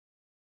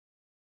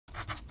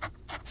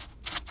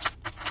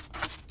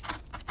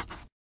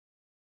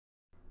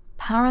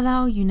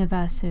Parallel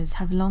universes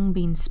have long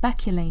been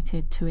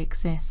speculated to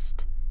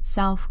exist,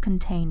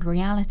 self-contained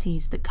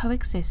realities that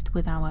coexist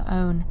with our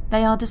own.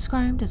 They are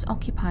described as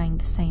occupying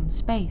the same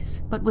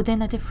space, but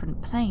within a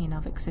different plane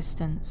of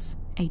existence,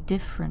 a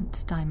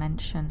different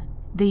dimension.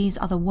 These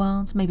other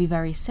worlds may be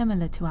very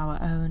similar to our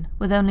own,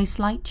 with only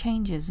slight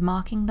changes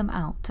marking them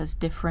out as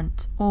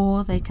different,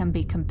 or they can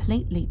be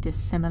completely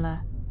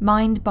dissimilar.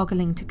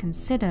 Mind-boggling to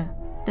consider,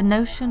 the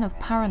notion of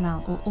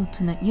parallel or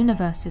alternate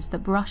universes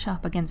that brush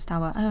up against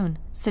our own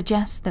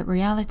suggests that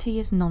reality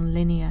is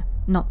non-linear,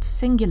 not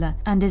singular,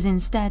 and is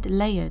instead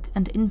layered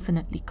and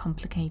infinitely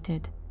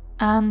complicated.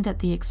 And at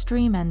the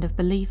extreme end of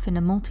belief in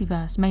a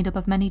multiverse made up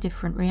of many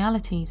different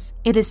realities,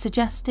 it is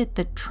suggested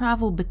that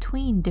travel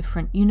between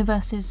different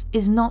universes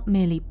is not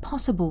merely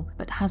possible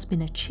but has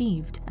been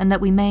achieved, and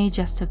that we may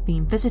just have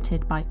been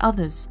visited by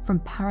others from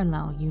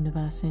parallel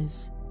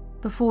universes.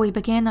 Before we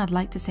begin, I'd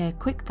like to say a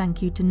quick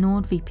thank you to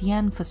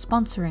NordVPN for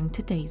sponsoring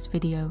today's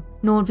video.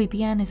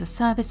 NordVPN is a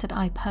service that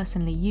I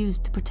personally use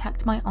to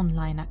protect my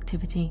online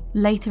activity.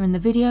 Later in the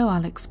video,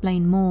 I'll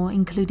explain more,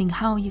 including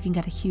how you can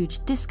get a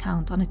huge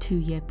discount on a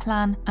 2-year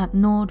plan at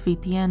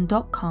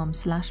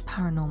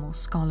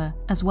nordvpn.com/paranormalscholar,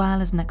 as well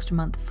as an extra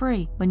month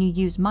free when you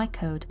use my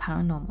code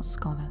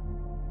paranormalscholar.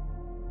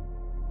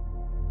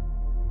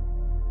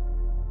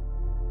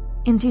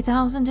 In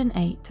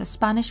 2008, a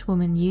Spanish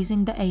woman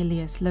using the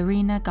alias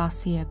Lorena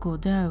Garcia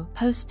Gordo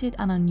posted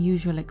an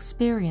unusual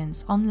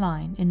experience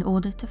online in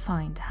order to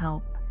find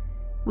help.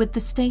 With the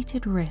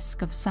stated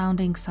risk of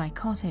sounding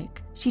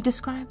psychotic, she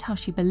described how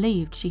she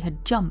believed she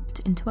had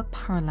jumped into a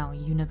parallel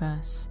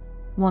universe.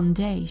 One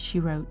day, she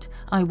wrote,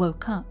 "I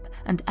woke up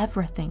and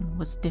everything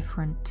was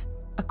different."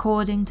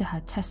 According to her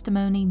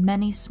testimony,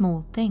 many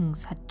small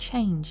things had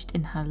changed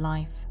in her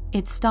life.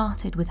 It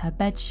started with her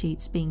bed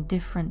sheets being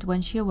different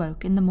when she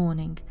awoke in the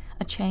morning,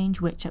 a change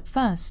which at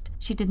first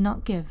she did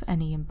not give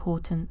any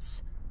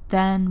importance.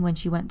 Then, when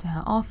she went to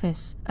her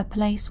office, a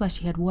place where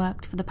she had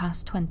worked for the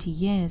past 20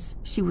 years,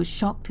 she was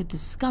shocked to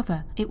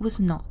discover it was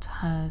not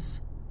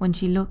hers. When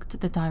she looked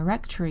at the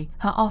directory,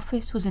 her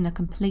office was in a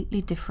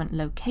completely different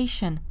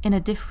location, in a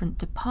different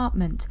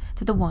department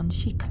to the one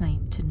she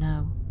claimed to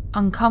know.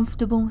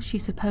 Uncomfortable, she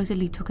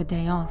supposedly took a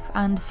day off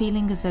and,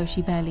 feeling as though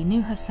she barely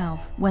knew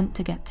herself, went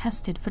to get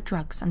tested for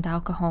drugs and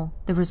alcohol,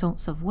 the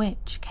results of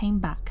which came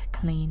back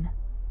clean.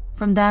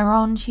 From there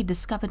on, she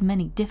discovered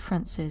many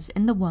differences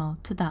in the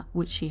world to that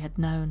which she had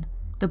known.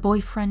 The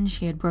boyfriend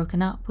she had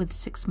broken up with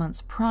 6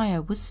 months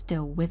prior was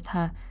still with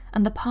her,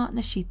 and the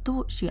partner she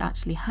thought she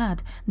actually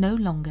had no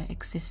longer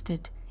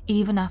existed.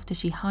 Even after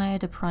she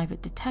hired a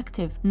private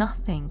detective,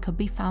 nothing could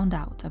be found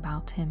out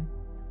about him.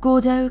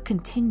 Gordo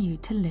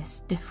continued to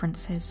list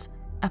differences.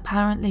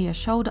 Apparently, a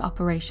shoulder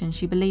operation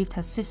she believed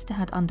her sister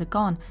had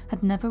undergone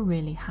had never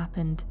really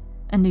happened.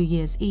 A New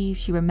Year's Eve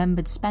she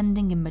remembered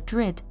spending in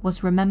Madrid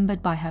was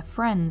remembered by her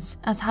friends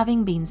as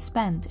having been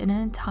spent in an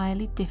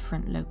entirely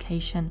different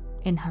location.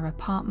 In her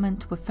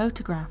apartment were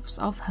photographs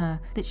of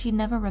her that she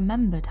never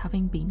remembered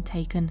having been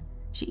taken.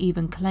 She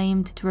even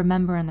claimed to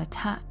remember an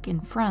attack in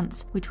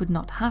France which would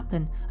not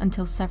happen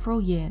until several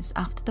years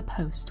after the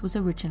post was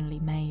originally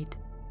made.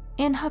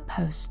 In her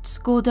posts,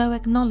 Gordo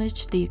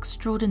acknowledged the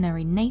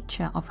extraordinary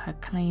nature of her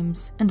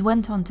claims and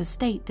went on to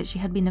state that she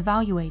had been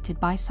evaluated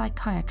by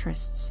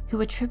psychiatrists who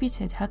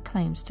attributed her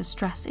claims to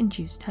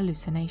stress-induced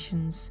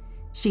hallucinations.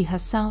 She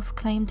herself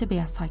claimed to be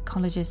a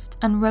psychologist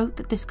and wrote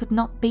that this could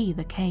not be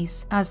the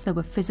case, as there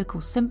were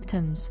physical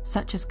symptoms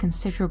such as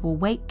considerable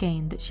weight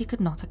gain that she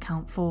could not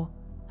account for.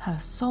 Her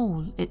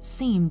soul, it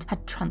seemed,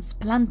 had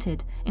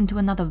transplanted into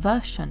another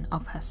version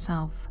of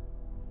herself.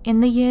 In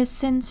the years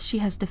since, she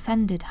has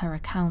defended her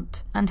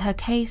account, and her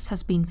case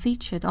has been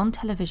featured on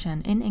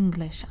television in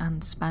English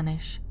and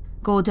Spanish.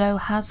 Gordo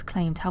has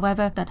claimed,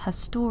 however, that her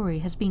story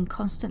has been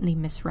constantly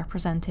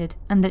misrepresented,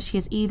 and that she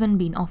has even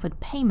been offered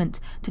payment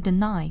to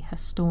deny her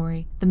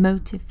story, the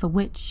motive for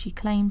which she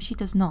claims she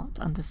does not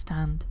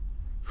understand.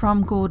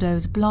 From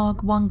Gordo's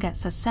blog, one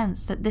gets a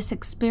sense that this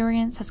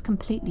experience has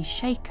completely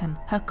shaken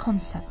her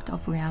concept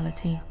of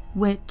reality,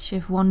 which,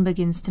 if one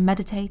begins to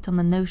meditate on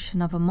the notion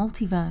of a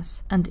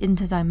multiverse and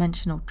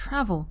interdimensional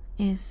travel,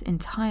 is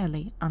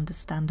entirely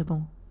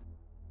understandable.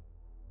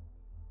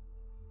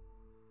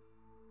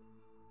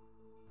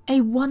 "A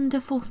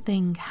wonderful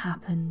thing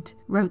happened,"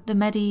 wrote the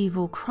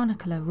medieval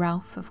chronicler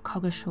Ralph of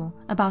Coggeshall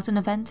about an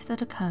event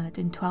that occurred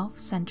in 12th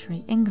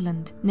century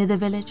England near the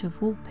village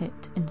of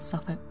Woolpit in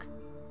Suffolk.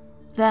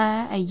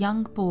 There, a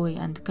young boy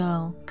and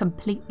girl,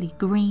 completely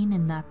green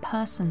in their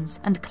persons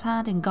and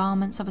clad in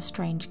garments of a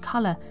strange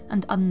colour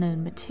and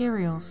unknown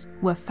materials,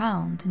 were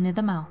found near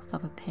the mouth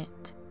of a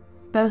pit.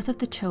 Both of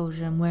the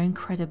children were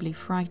incredibly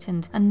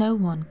frightened, and no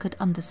one could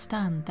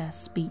understand their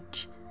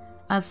speech.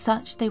 As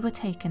such, they were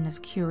taken as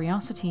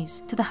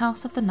curiosities to the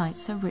house of the knight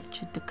Sir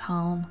Richard de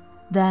Calne.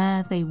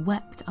 There they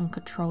wept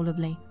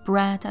uncontrollably.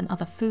 Bread and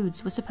other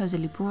foods were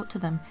supposedly brought to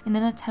them in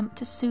an attempt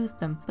to soothe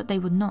them, but they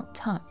would not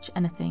touch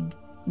anything.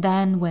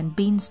 Then, when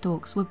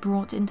beanstalks were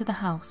brought into the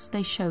house,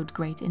 they showed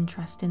great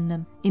interest in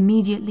them.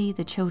 Immediately,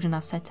 the children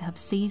are said to have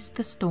seized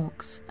the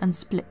stalks and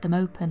split them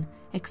open,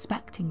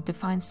 expecting to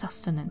find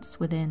sustenance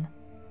within.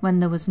 When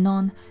there was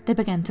none, they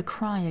began to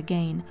cry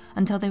again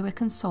until they were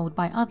consoled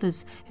by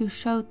others who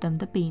showed them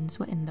the beans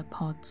were in the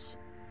pods.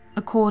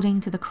 According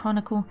to the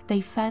chronicle,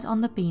 they fed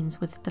on the beans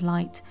with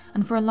delight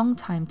and for a long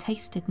time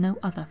tasted no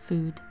other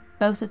food.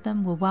 Both of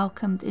them were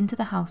welcomed into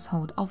the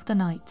household of the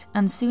night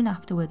and soon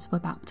afterwards were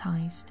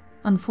baptized.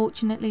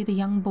 Unfortunately, the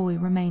young boy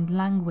remained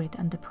languid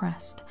and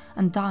depressed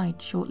and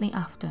died shortly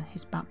after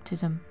his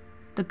baptism.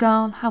 The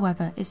girl,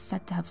 however, is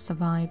said to have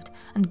survived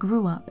and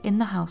grew up in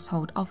the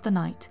household of the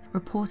night,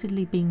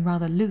 reportedly being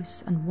rather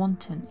loose and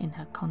wanton in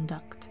her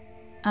conduct.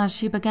 As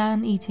she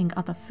began eating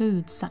other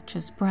foods such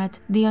as bread,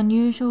 the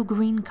unusual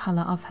green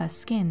colour of her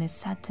skin is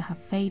said to have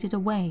faded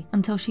away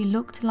until she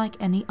looked like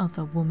any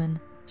other woman.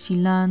 She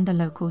learned the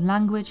local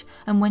language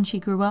and when she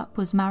grew up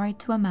was married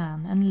to a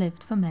man and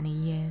lived for many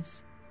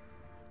years.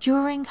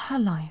 During her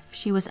life,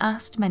 she was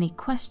asked many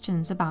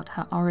questions about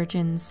her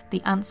origins,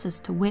 the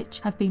answers to which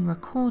have been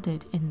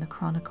recorded in the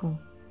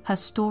chronicle. Her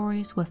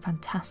stories were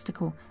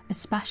fantastical,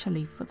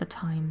 especially for the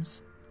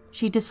times.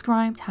 She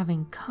described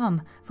having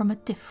come from a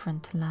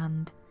different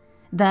land.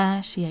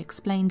 There, she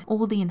explained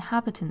all the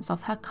inhabitants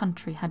of her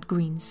country had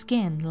green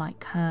skin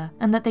like her,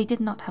 and that they did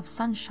not have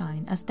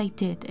sunshine as they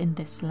did in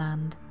this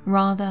land.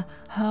 Rather,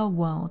 her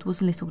world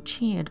was little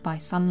cheered by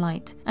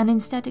sunlight, and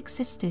instead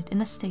existed in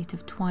a state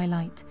of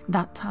twilight,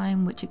 that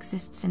time which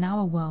exists in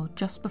our world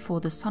just before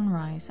the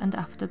sunrise and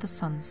after the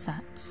sun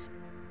sets.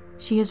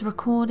 She is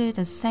recorded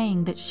as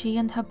saying that she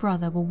and her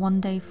brother were one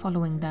day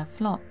following their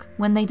flock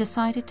when they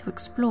decided to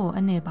explore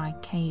a nearby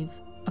cave.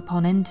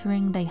 Upon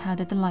entering, they heard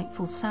a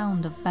delightful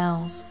sound of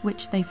bells,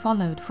 which they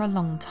followed for a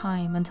long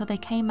time until they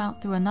came out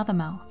through another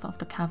mouth of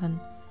the cavern.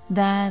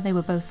 There they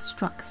were both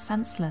struck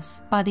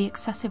senseless by the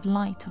excessive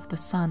light of the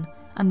sun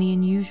and the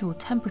unusual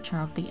temperature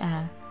of the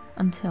air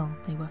until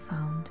they were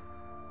found.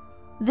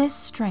 This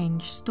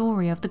strange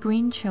story of the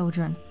Green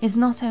Children is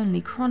not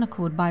only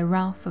chronicled by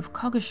Ralph of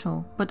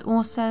Coggeshall, but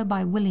also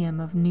by William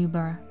of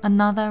Newburgh,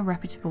 another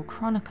reputable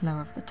chronicler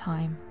of the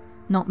time.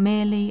 Not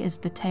merely is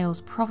the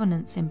tale's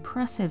provenance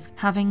impressive,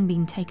 having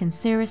been taken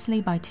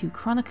seriously by two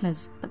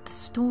chroniclers, but the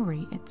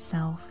story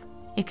itself.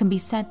 It can be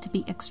said to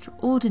be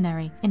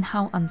extraordinary in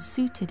how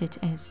unsuited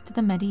it is to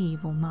the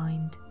medieval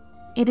mind.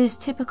 It is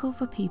typical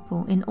for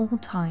people in all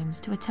times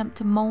to attempt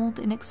to mould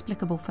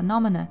inexplicable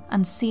phenomena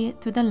and see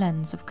it through the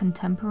lens of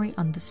contemporary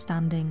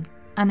understanding.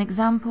 An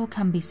example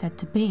can be said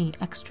to be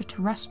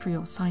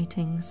extraterrestrial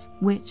sightings,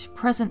 which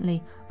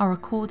presently are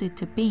recorded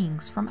to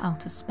beings from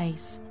outer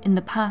space. In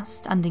the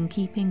past, and in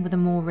keeping with a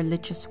more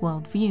religious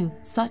worldview,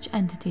 such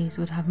entities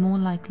would have more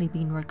likely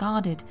been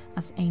regarded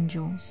as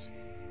angels.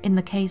 In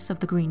the case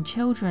of the Green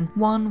Children,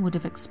 one would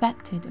have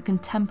expected a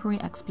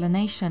contemporary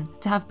explanation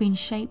to have been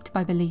shaped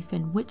by belief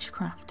in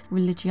witchcraft,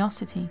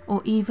 religiosity,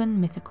 or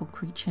even mythical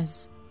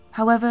creatures.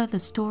 However, the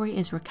story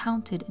is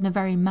recounted in a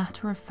very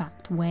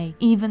matter-of-fact way,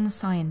 even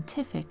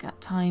scientific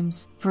at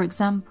times. For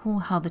example,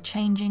 how the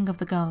changing of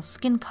the girl's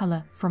skin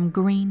colour from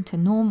green to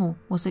normal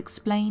was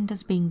explained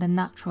as being the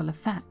natural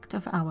effect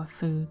of our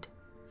food.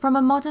 From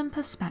a modern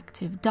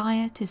perspective,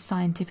 diet is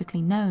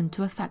scientifically known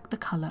to affect the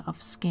colour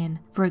of skin.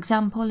 For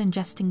example,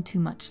 ingesting too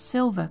much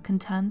silver can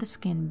turn the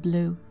skin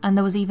blue, and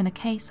there was even a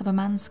case of a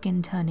man's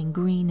skin turning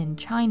green in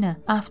China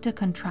after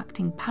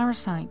contracting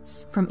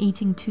parasites from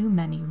eating too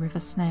many river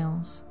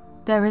snails.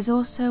 There is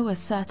also a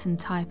certain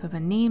type of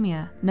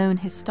anemia, known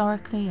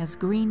historically as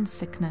green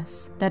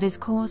sickness, that is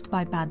caused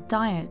by bad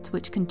diet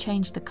which can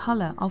change the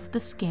colour of the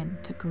skin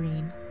to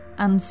green.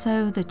 And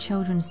so the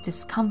children's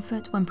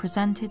discomfort when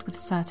presented with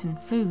certain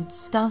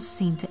foods does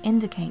seem to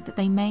indicate that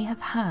they may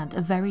have had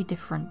a very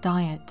different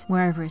diet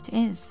wherever it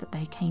is that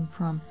they came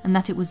from, and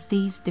that it was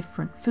these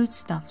different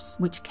foodstuffs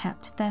which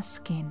kept their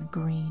skin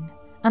green.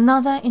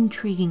 Another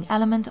intriguing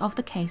element of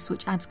the case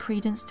which adds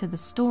credence to the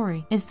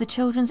story is the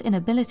children's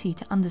inability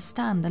to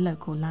understand the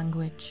local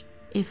language.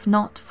 If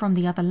not from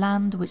the other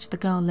land which the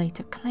girl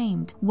later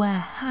claimed, where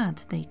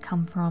had they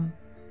come from?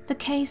 The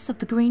case of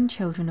the Green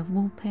Children of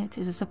Woolpit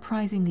is a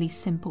surprisingly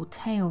simple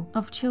tale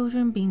of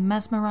children being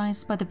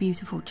mesmerised by the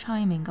beautiful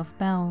chiming of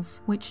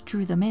bells, which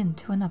drew them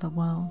into another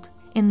world.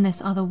 In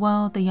this other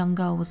world, the young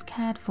girl was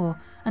cared for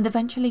and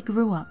eventually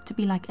grew up to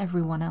be like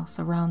everyone else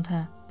around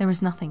her. There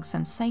is nothing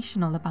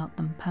sensational about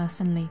them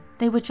personally.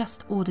 They were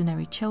just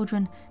ordinary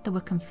children that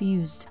were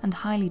confused and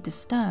highly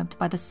disturbed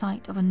by the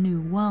sight of a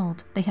new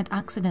world they had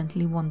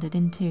accidentally wandered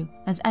into,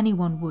 as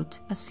anyone would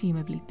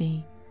assumably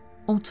be.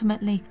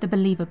 Ultimately, the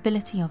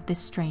believability of this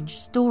strange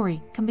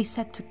story can be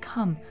said to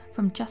come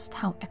from just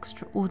how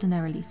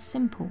extraordinarily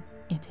simple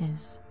it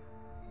is.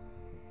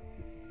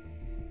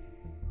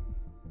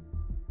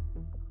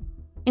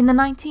 In the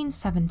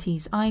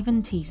 1970s,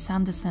 Ivan T.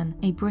 Sanderson,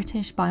 a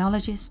British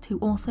biologist who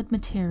authored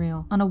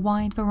material on a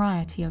wide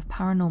variety of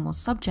paranormal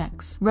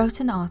subjects, wrote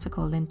an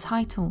article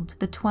entitled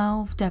 "The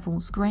 12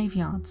 Devil's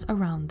Graveyards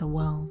Around the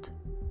World."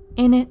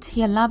 In it,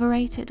 he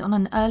elaborated on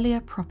an earlier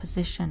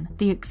proposition,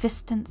 the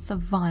existence of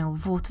vile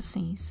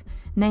vortices,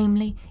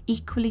 namely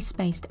equally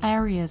spaced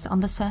areas on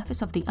the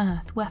surface of the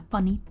Earth where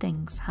funny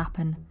things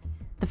happen.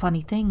 The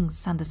funny things,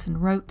 Sanderson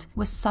wrote,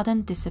 were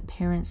sudden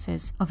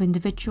disappearances of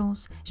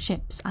individuals,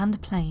 ships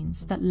and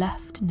planes that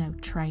left no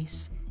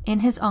trace.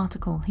 In his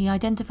article, he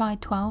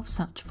identified 12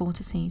 such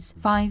vortices,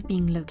 5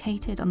 being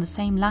located on the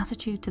same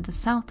latitude to the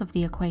south of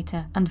the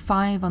equator and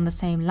 5 on the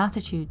same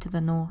latitude to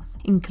the north,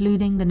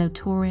 including the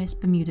notorious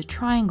Bermuda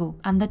Triangle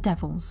and the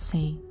Devil's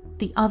Sea.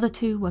 The other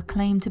 2 were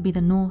claimed to be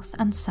the North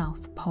and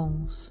South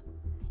Poles.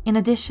 In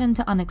addition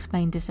to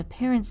unexplained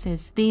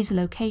disappearances, these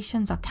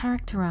locations are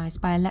characterized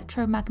by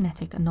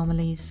electromagnetic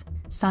anomalies.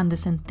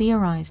 Sanderson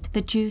theorized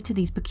that due to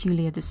these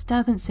peculiar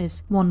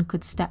disturbances, one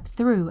could step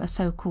through a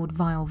so-called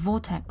vile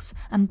vortex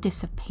and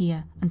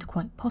disappear, and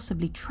quite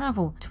possibly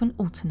travel to an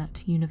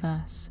alternate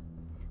universe.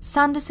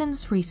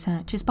 Sanderson's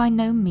research is by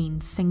no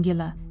means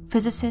singular.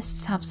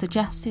 Physicists have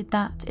suggested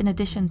that, in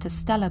addition to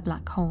stellar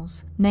black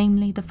holes,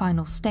 namely the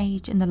final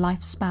stage in the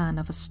lifespan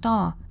of a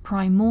star,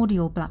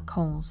 primordial black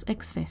holes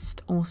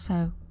exist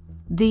also.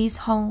 These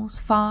holes,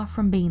 far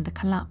from being the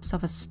collapse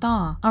of a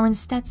star, are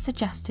instead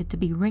suggested to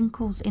be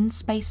wrinkles in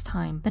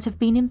space-time that have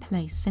been in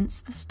place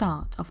since the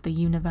start of the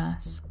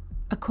universe.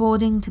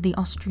 According to the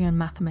Austrian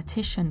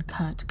mathematician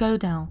Kurt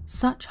Gödel,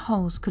 such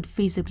holes could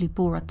feasibly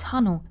bore a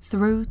tunnel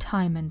through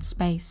time and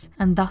space,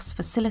 and thus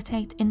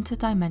facilitate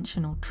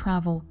interdimensional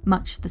travel,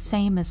 much the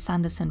same as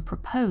Sanderson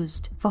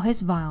proposed for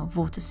his vile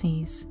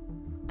vortices.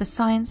 The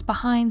science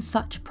behind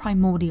such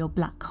primordial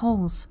black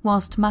holes,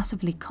 whilst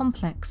massively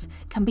complex,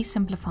 can be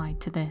simplified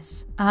to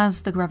this.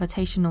 As the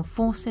gravitational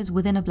forces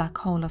within a black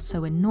hole are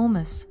so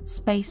enormous,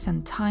 space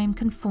and time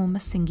can form a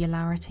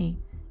singularity,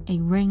 a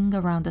ring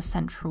around a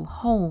central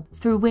hole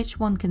through which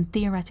one can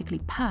theoretically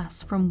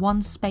pass from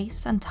one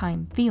space and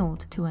time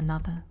field to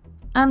another.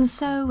 And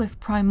so, if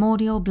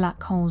primordial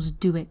black holes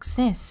do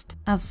exist,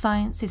 as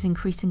science is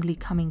increasingly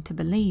coming to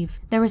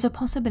believe, there is a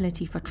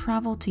possibility for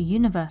travel to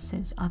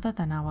universes other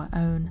than our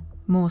own.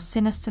 More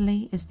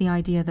sinisterly is the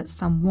idea that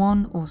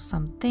someone or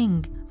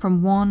something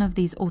from one of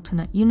these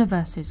alternate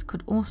universes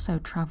could also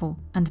travel,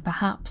 and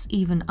perhaps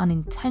even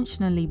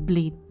unintentionally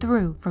bleed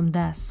through from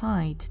their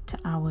side to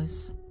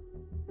ours.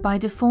 By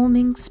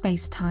deforming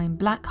space-time,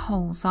 black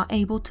holes are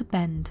able to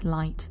bend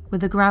light,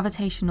 with a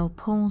gravitational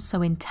pull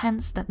so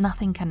intense that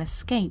nothing can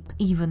escape,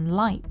 even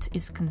light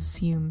is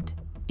consumed.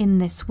 In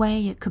this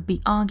way, it could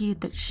be argued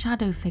that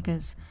shadow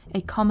figures,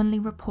 a commonly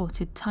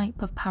reported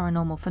type of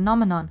paranormal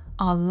phenomenon,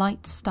 are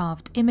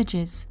light-starved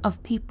images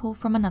of people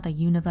from another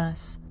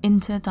universe,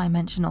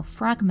 interdimensional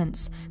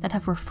fragments that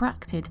have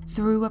refracted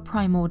through a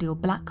primordial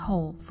black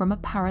hole from a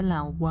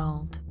parallel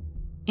world.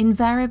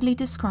 Invariably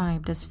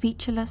described as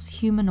featureless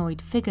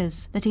humanoid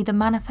figures that either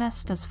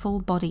manifest as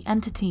full-body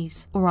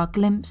entities or are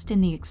glimpsed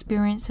in the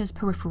experiencer's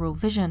peripheral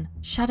vision,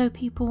 shadow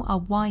people are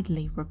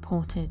widely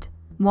reported.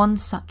 One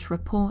such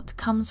report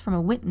comes from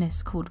a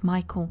witness called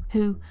Michael,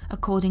 who,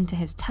 according to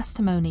his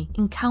testimony,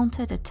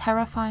 encountered a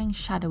terrifying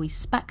shadowy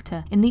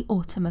spectre in the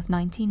autumn of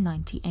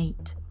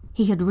 1998.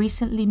 He had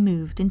recently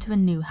moved into a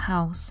new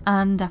house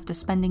and, after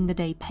spending the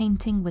day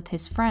painting with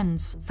his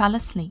friends, fell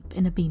asleep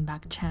in a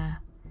beanbag chair.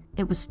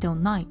 It was still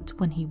night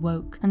when he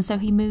woke, and so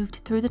he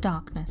moved through the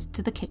darkness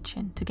to the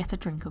kitchen to get a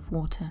drink of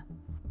water.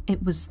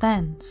 It was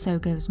then, so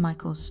goes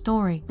Michael's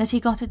story, that he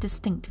got a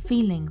distinct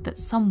feeling that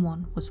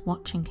someone was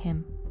watching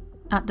him.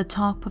 At the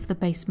top of the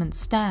basement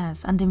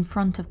stairs and in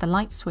front of the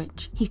light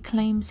switch, he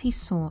claims he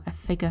saw a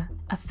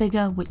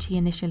figure which he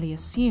initially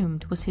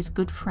assumed was his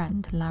good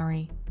friend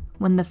Larry.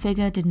 When the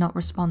figure did not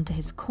respond to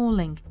his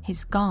calling,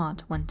 his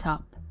guard went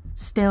up.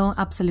 Still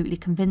absolutely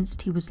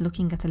convinced he was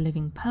looking at a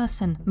living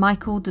person,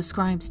 Michael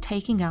describes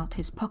taking out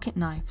his pocket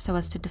knife so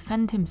as to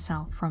defend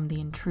himself from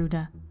the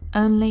intruder.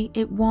 Only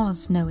it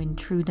was no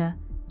intruder,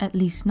 at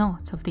least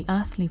not of the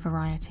earthly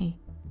variety.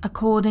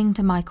 According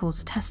to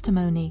Michael's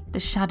testimony, the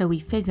shadowy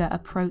figure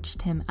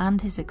approached him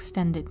and his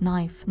extended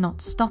knife,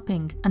 not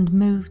stopping, and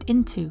moved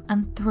into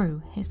and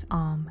through his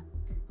arm.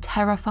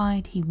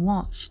 Terrified, he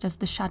watched as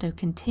the shadow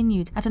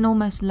continued at an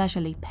almost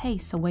leisurely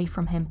pace away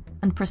from him,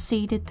 and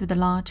proceeded through the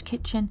large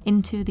kitchen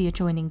into the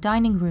adjoining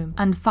dining room,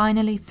 and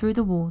finally through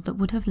the wall that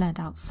would have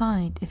led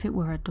outside if it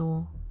were a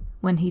door.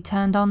 When he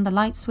turned on the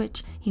light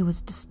switch, he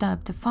was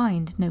disturbed to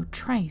find no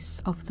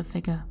trace of the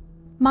figure.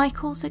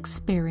 Michael's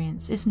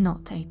experience is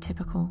not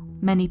atypical.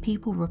 Many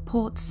people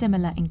report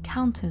similar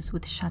encounters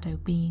with shadow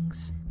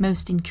beings.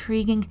 Most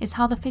intriguing is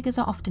how the figures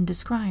are often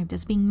described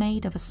as being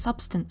made of a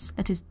substance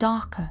that is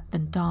darker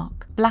than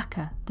dark,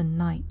 blacker than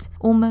night,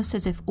 almost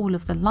as if all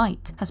of the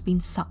light has been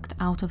sucked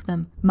out of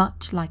them,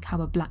 much like how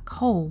a black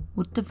hole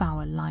would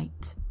devour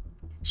light.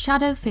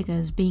 Shadow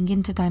figures being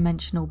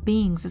interdimensional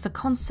beings is a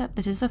concept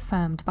that is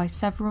affirmed by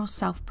several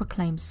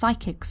self-proclaimed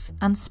psychics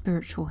and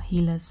spiritual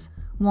healers.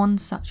 One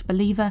such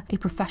believer, a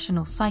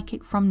professional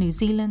psychic from New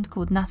Zealand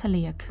called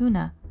Natalia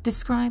Kuna,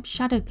 describes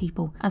shadow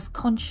people as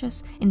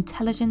conscious,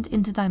 intelligent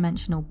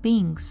interdimensional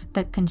beings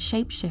that can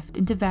shapeshift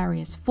into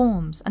various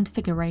forms and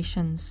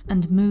figurations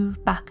and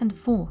move back and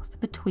forth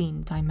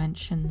between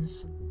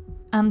dimensions.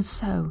 And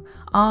so,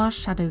 are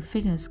shadow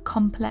figures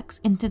complex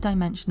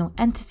interdimensional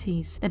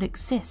entities that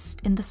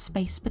exist in the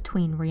space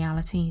between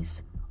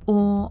realities?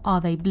 Or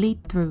are they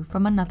bleed through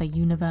from another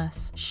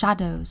universe,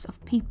 shadows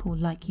of people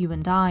like you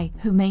and I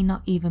who may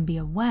not even be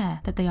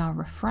aware that they are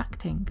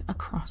refracting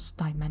across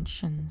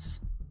dimensions?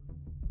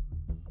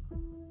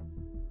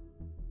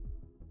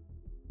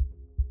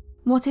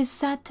 What is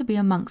said to be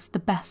amongst the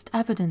best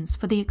evidence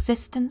for the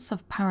existence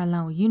of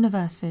parallel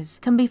universes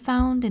can be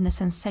found in a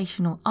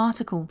sensational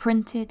article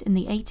printed in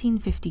the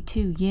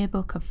 1852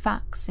 Yearbook of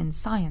Facts in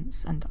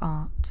Science and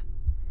Art.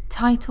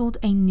 Titled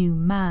A New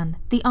Man,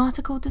 the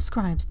article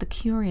describes the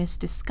curious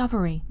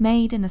discovery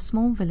made in a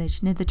small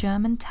village near the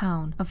German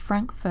town of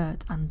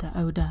Frankfurt an der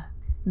Oder.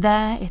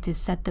 There it is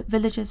said that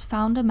villagers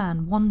found a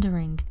man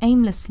wandering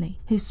aimlessly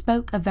who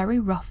spoke a very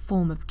rough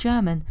form of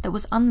German that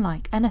was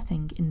unlike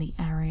anything in the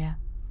area.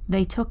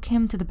 They took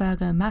him to the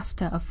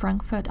burgomaster of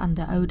Frankfurt an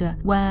der Oder,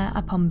 where,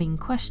 upon being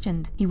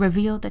questioned, he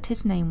revealed that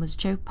his name was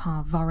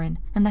Jopar Vorin,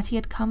 and that he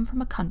had come from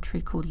a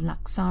country called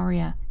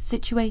Laxaria,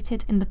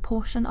 situated in the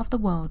portion of the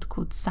world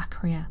called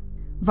Sacria.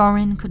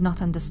 Vorin could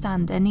not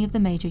understand any of the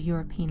major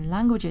European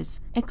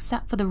languages,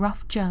 except for the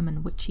rough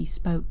German which he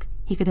spoke.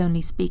 He could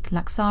only speak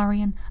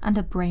Laxarian and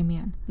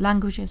Abramian,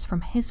 languages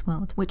from his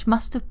world which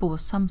must have bore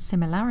some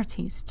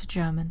similarities to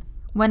German.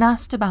 When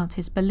asked about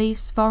his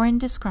beliefs, Vorin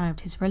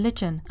described his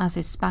religion as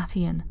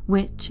Ispatian,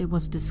 which, it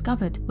was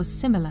discovered, was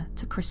similar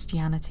to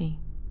Christianity.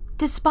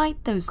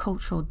 Despite those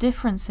cultural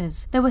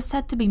differences, there were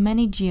said to be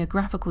many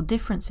geographical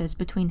differences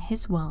between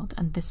his world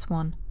and this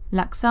one.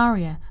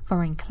 Laxaria,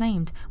 Vorin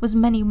claimed, was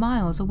many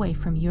miles away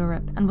from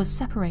Europe and was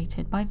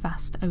separated by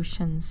vast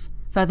oceans.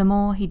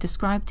 Furthermore, he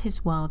described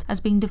his world as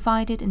being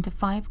divided into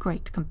 5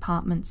 great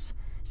compartments: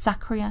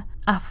 Sacria,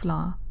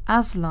 Aflar,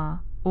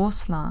 Aslar,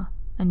 Orslar,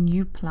 and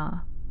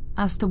Uplar.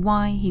 As to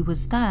why he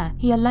was there,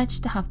 he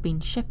alleged to have been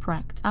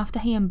shipwrecked after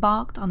he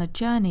embarked on a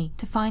journey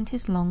to find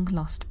his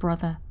long-lost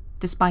brother.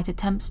 Despite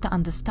attempts to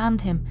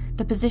understand him,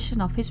 the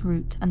position of his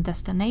route and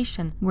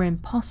destination were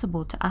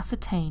impossible to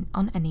ascertain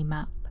on any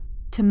map.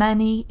 To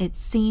many, it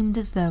seemed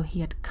as though he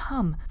had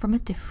come from a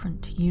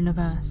different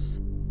universe.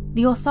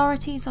 The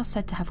authorities are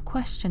said to have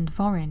questioned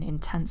Vorin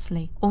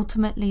intensely.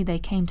 Ultimately, they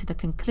came to the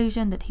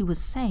conclusion that he was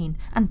sane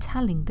and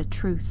telling the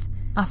truth,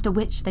 after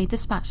which they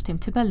dispatched him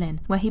to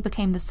Berlin, where he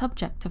became the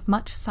subject of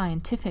much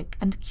scientific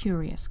and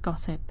curious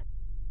gossip.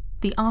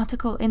 The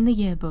article in the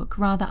yearbook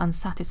rather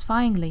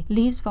unsatisfyingly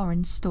leaves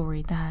Vorin's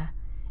story there.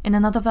 In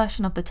another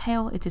version of the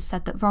tale, it is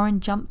said that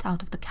Vorin jumped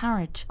out of the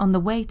carriage on the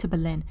way to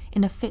Berlin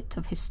in a fit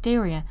of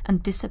hysteria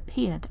and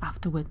disappeared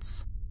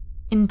afterwards.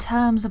 In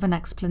terms of an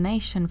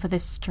explanation for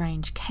this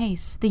strange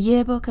case, the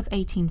yearbook of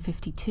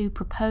 1852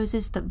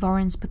 proposes that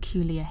Vorin's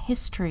peculiar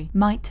history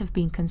might have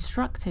been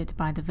constructed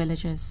by the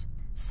villagers.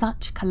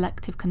 Such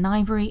collective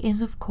connivery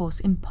is of course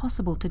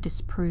impossible to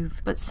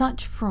disprove, but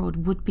such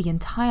fraud would be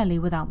entirely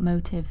without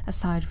motive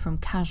aside from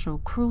casual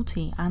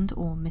cruelty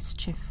and/or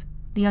mischief.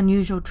 The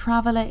unusual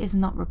traveller is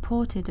not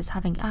reported as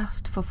having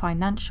asked for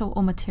financial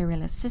or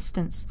material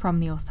assistance from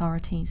the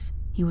authorities.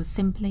 He was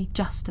simply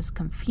just as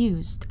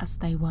confused as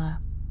they were.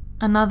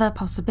 Another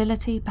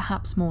possibility,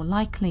 perhaps more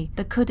likely,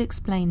 that could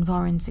explain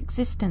Vorin's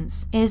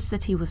existence is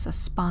that he was a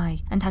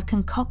spy and had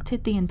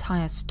concocted the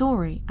entire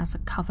story as a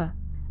cover.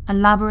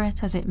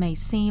 Elaborate as it may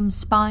seem,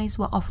 spies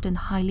were often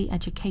highly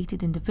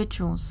educated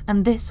individuals,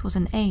 and this was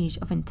an age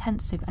of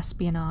intensive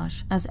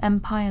espionage, as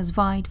empires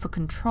vied for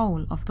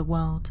control of the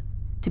world.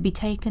 To be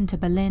taken to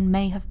Berlin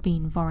may have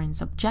been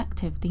Vorin's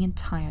objective the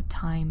entire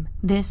time,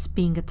 this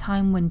being a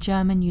time when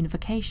German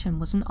unification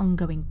was an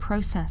ongoing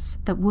process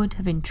that would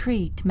have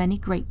intrigued many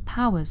great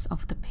powers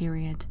of the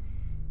period.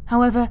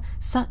 However,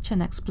 such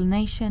an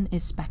explanation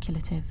is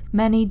speculative.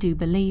 Many do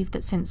believe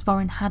that since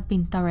Vorin had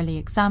been thoroughly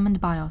examined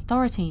by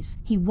authorities,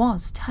 he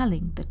was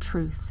telling the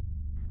truth.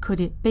 Could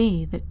it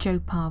be that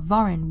Jopar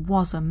Vorin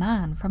was a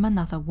man from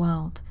another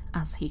world,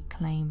 as he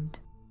claimed?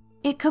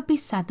 It could be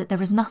said that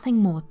there is nothing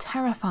more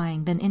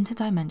terrifying than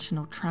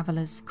interdimensional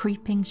travellers,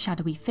 creeping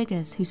shadowy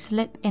figures who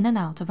slip in and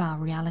out of our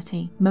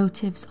reality,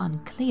 motives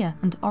unclear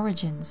and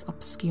origins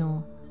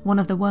obscure. One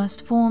of the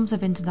worst forms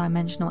of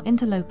interdimensional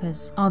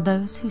interlopers are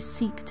those who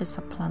seek to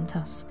supplant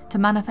us, to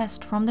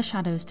manifest from the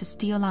shadows to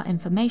steal our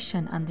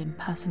information and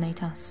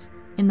impersonate us.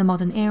 In the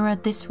modern era,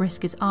 this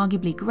risk is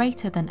arguably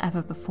greater than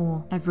ever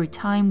before. Every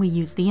time we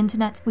use the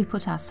internet, we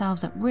put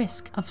ourselves at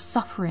risk of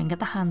suffering at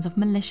the hands of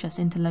malicious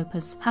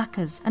interlopers,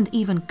 hackers, and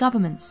even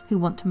governments who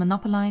want to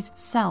monopolize,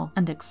 sell,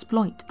 and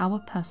exploit our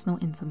personal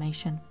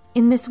information.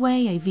 In this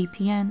way, a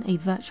VPN, a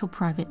virtual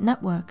private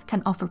network,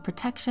 can offer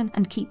protection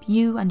and keep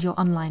you and your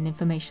online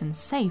information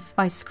safe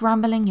by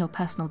scrambling your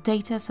personal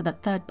data so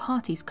that third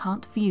parties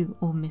can't view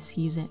or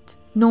misuse it.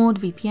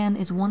 NordVPN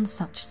is one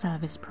such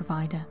service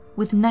provider.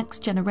 With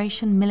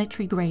next-generation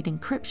military-grade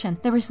encryption,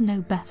 there is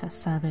no better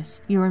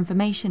service. Your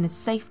information is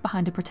safe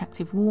behind a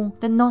protective wall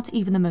that not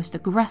even the most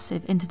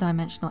aggressive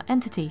interdimensional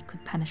entity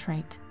could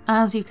penetrate.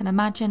 As you can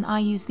imagine, I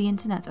use the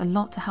internet a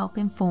lot to help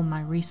inform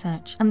my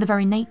research, and the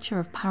very nature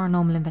of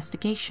paranormal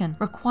investigation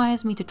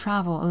requires me to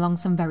travel along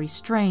some very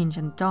strange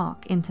and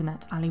dark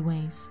internet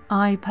alleyways.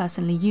 I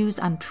personally use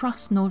and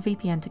trust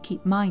NordVPN to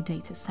keep my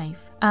data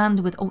safe,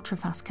 and with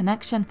ultra-fast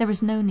connection, there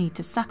is no need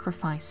to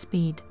sacrifice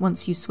speed.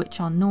 Once you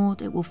switch on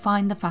Nord, it will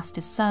find the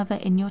fastest server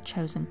in your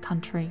chosen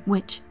country,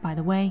 which, by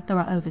the way, there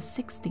are over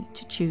 60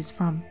 to choose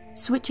from.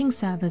 Switching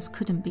servers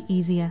couldn't be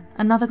easier.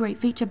 Another great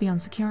feature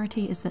beyond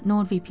security is that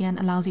NordVPN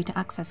allows you to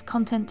access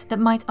content that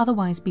might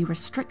otherwise be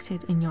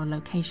restricted in your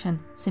location.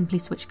 Simply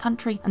switch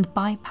country and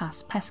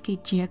bypass pesky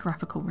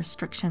geographical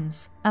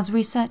restrictions. As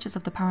researchers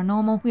of the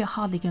paranormal, we are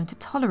hardly going to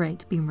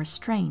tolerate being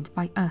restrained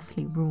by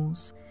earthly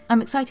rules.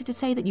 I'm excited to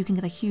say that you can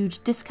get a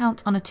huge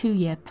discount on a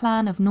 2-year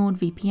plan of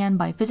NordVPN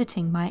by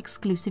visiting my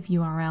exclusive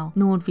URL,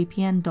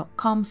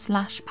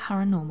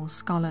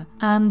 nordvpn.com/paranormalscholar.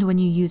 And when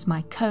you use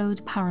my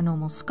code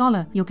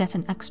paranormalscholar, you'll get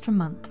an extra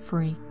month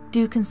free.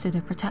 Do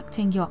consider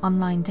protecting your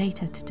online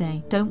data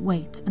today. Don't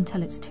wait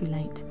until it's too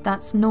late.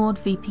 That's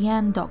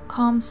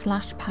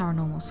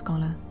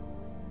nordvpn.com/paranormalscholar.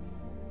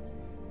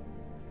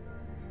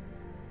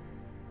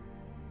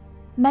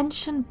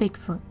 Mention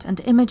Bigfoot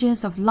and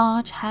images of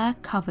large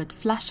hair-covered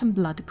flesh and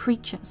blood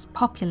creatures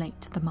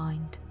populate the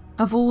mind.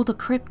 Of all the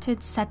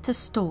cryptids said to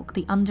stalk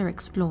the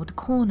underexplored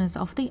corners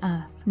of the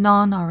earth,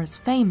 none are as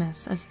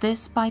famous as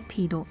this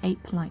bipedal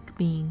ape-like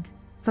being.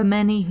 For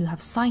many who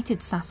have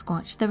sighted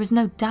Sasquatch, there is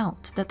no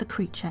doubt that the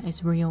creature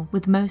is real,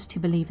 with most who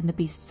believe in the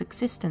beast's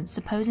existence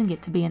supposing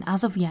it to be an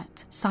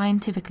as-of-yet,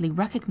 scientifically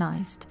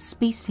recognized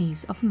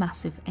species of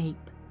massive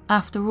ape.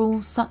 After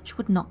all, such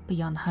would not be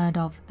unheard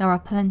of. There are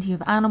plenty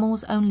of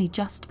animals only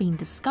just being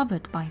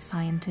discovered by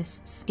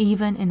scientists,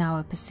 even in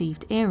our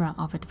perceived era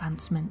of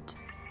advancement.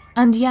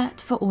 And yet,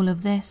 for all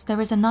of this,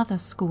 there is another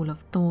school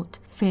of thought,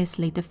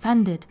 fiercely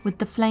defended, with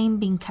the flame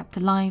being kept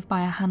alive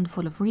by a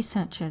handful of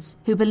researchers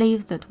who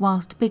believe that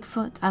whilst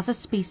Bigfoot as a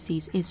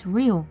species is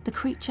real, the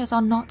creatures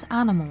are not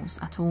animals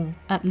at all,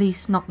 at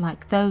least not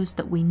like those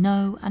that we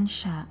know and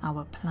share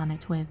our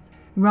planet with.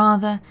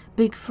 Rather,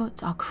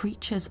 Bigfoot are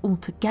creatures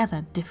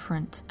altogether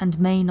different, and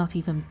may not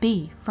even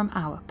be from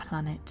our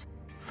planet.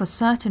 For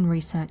certain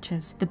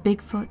researchers, the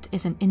Bigfoot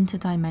is an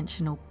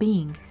interdimensional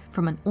being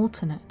from an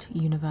alternate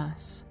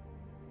universe.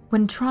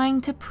 When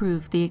trying to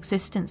prove the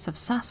existence of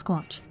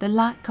Sasquatch, the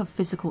lack of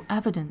physical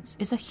evidence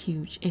is a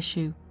huge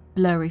issue.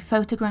 Blurry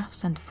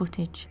photographs and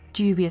footage,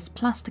 dubious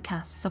plaster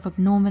casts of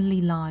abnormally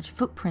large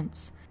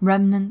footprints,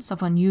 remnants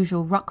of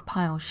unusual rock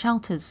pile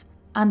shelters,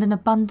 and an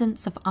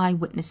abundance of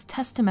eyewitness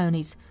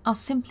testimonies are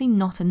simply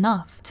not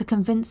enough to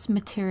convince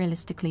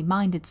materialistically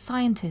minded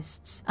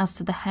scientists as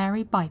to the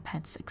hairy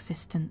biped's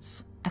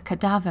existence. A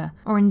cadaver,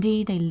 or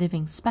indeed a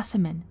living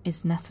specimen,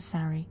 is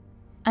necessary.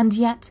 And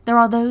yet, there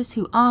are those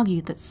who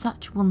argue that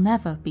such will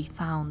never be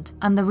found,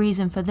 and the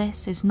reason for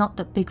this is not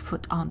that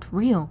Bigfoot aren't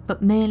real,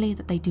 but merely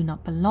that they do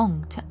not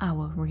belong to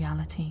our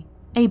reality.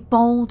 A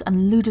bold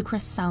and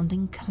ludicrous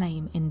sounding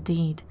claim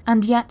indeed,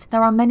 and yet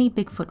there are many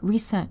Bigfoot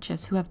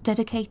researchers who have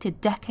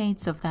dedicated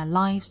decades of their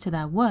lives to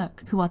their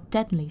work who are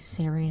deadly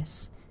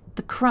serious.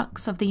 The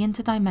crux of the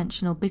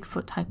interdimensional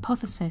Bigfoot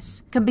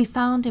hypothesis can be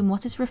found in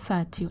what is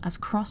referred to as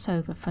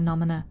crossover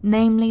phenomena,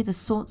 namely the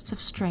sorts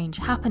of strange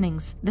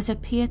happenings that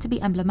appear to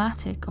be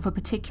emblematic of a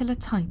particular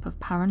type of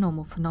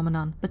paranormal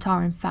phenomenon, but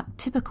are in fact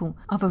typical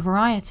of a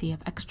variety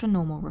of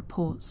extranormal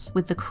reports,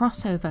 with the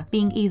crossover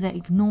being either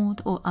ignored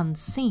or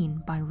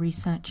unseen by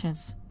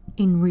researchers.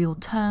 In real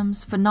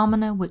terms,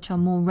 phenomena which are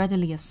more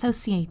readily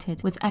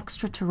associated with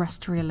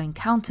extraterrestrial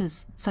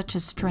encounters, such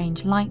as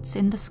strange lights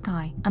in the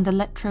sky and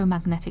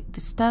electromagnetic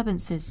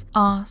disturbances,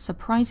 are,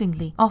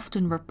 surprisingly,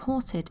 often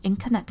reported in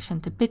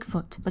connection to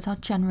Bigfoot, but are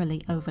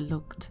generally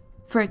overlooked.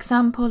 For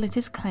example, it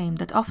is claimed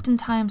that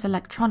oftentimes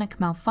electronic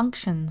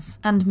malfunctions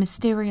and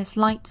mysterious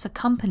lights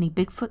accompany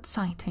Bigfoot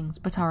sightings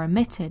but are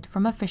omitted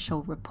from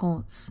official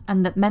reports,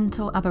 and that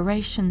mental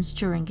aberrations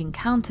during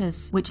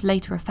encounters, which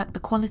later affect the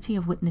quality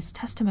of witness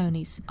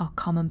testimonies, are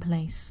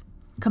commonplace.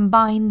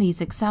 Combine these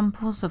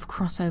examples of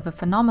crossover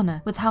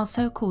phenomena with how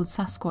so-called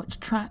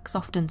Sasquatch tracks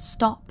often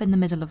stop in the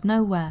middle of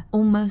nowhere,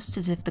 almost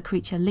as if the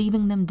creature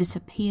leaving them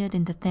disappeared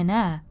into thin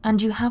air,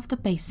 and you have the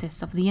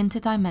basis of the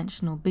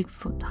interdimensional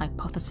Bigfoot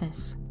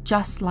hypothesis.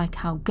 Just like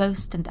how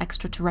ghost and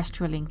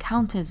extraterrestrial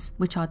encounters,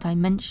 which are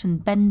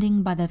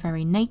dimension-bending by their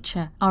very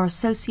nature, are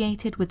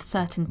associated with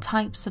certain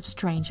types of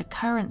strange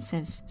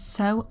occurrences,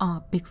 so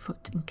are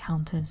Bigfoot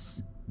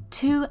encounters.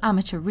 Two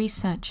amateur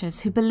researchers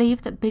who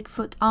believe that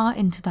Bigfoot are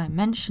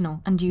interdimensional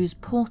and use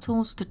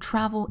portals to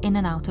travel in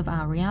and out of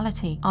our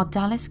reality are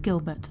Dallas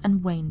Gilbert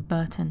and Wayne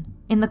Burton.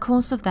 In the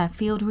course of their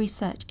field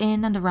research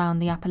in and around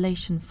the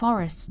Appalachian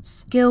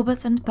forests,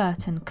 Gilbert and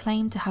Burton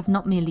claim to have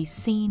not merely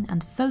seen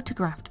and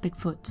photographed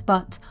Bigfoot,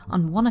 but,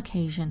 on one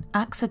occasion,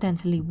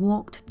 accidentally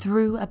walked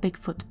through a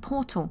Bigfoot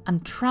portal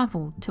and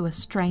travelled to a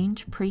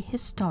strange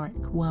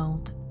prehistoric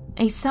world.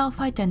 A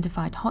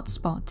self-identified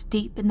hotspot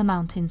deep in the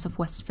mountains of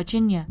West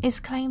Virginia is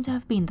claimed to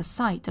have been the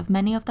site of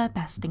many of their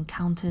best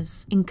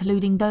encounters,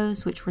 including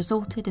those which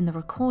resulted in the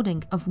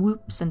recording of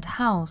whoops and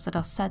howls that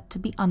are said to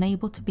be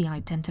unable to be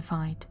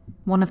identified.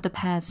 One of the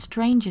pair's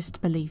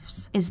strangest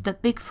beliefs is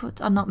that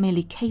Bigfoot are not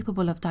merely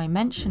capable of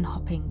dimension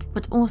hopping,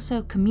 but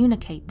also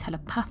communicate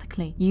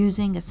telepathically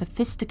using a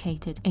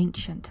sophisticated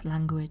ancient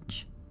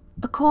language.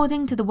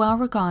 According to the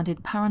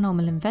well-regarded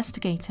paranormal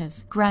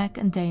investigators Greg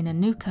and Dana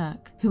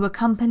Newkirk, who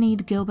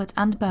accompanied Gilbert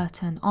and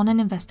Burton on an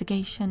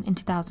investigation in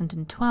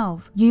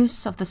 2012,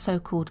 use of the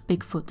so-called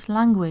Bigfoot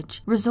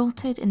language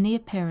resulted in the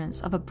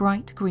appearance of a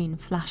bright green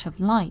flash of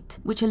light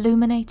which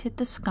illuminated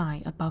the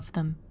sky above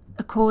them.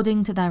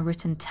 According to their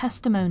written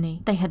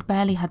testimony, they had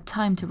barely had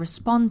time to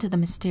respond to the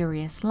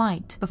mysterious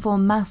light before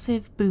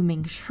massive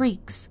booming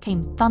shrieks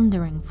came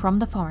thundering from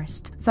the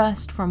forest,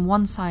 first from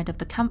one side of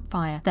the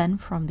campfire, then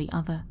from the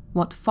other.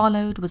 What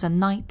followed was a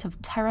night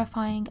of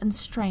terrifying and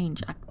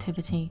strange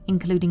activity,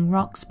 including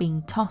rocks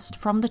being tossed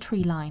from the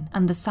tree line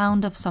and the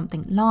sound of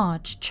something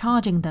large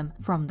charging them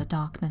from the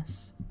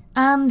darkness.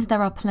 And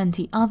there are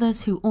plenty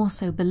others who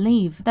also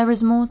believe there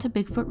is more to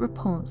Bigfoot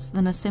reports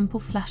than a simple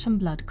flesh and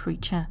blood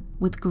creature,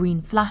 with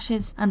green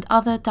flashes and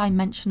other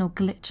dimensional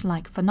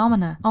glitch-like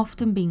phenomena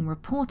often being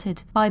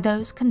reported by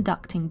those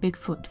conducting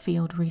Bigfoot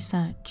field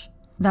research.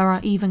 There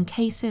are even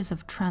cases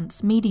of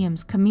trance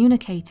mediums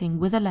communicating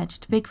with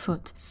alleged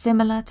Bigfoot,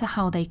 similar to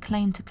how they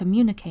claim to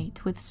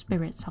communicate with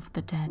spirits of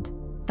the dead.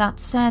 That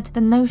said, the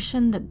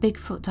notion that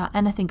Bigfoot are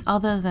anything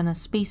other than a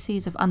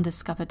species of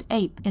undiscovered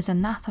ape is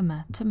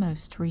anathema to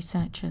most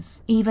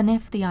researchers, even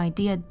if the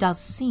idea does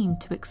seem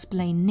to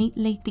explain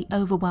neatly the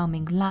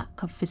overwhelming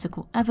lack of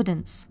physical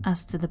evidence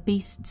as to the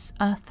beast's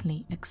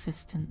earthly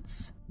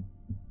existence.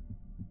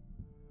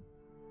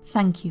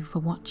 Thank you for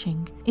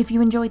watching. If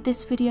you enjoyed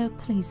this video,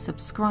 please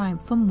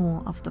subscribe for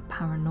more of the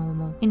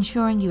paranormal,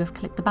 ensuring you have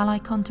clicked the bell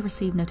icon to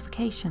receive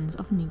notifications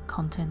of new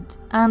content.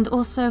 And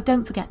also,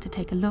 don't forget to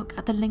take a look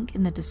at the link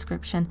in the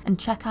description and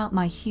check out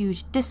my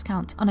huge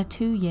discount on a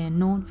 2-year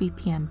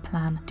NordVPN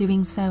plan.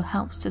 Doing so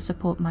helps to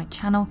support my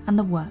channel and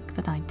the work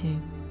that I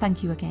do.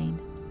 Thank you again.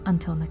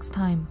 Until next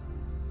time.